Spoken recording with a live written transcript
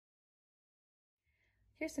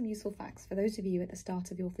Here's some useful facts for those of you at the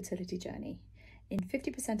start of your fertility journey. In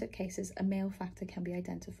 50% of cases, a male factor can be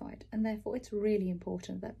identified, and therefore it's really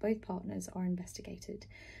important that both partners are investigated.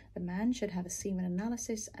 The man should have a semen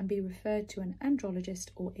analysis and be referred to an andrologist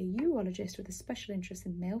or a urologist with a special interest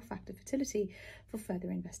in male factor fertility for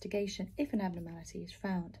further investigation if an abnormality is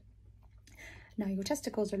found. Now, your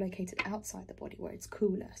testicles are located outside the body where it's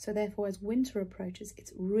cooler, so therefore as winter approaches,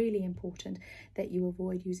 it's really important that you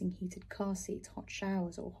avoid using heated car seats, hot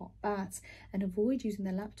showers or hot baths, and avoid using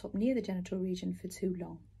the laptop near the genital region for too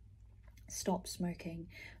long. Stop smoking.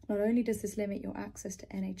 Not only does this limit your access to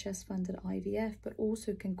NHS-funded IVF, but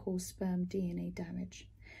also can cause sperm DNA damage.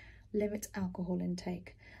 Limit alcohol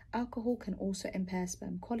intake. Alcohol can also impair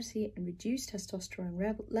sperm quality and reduce testosterone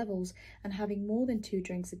levels, and having more than 2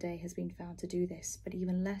 drinks a day has been found to do this, but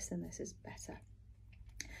even less than this is better.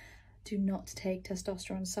 Do not take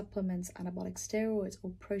testosterone supplements, anabolic steroids,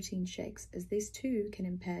 or protein shakes, as this too can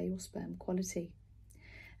impair your sperm quality.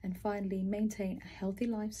 And finally, maintain a healthy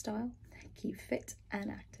lifestyle, keep fit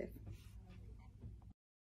and active.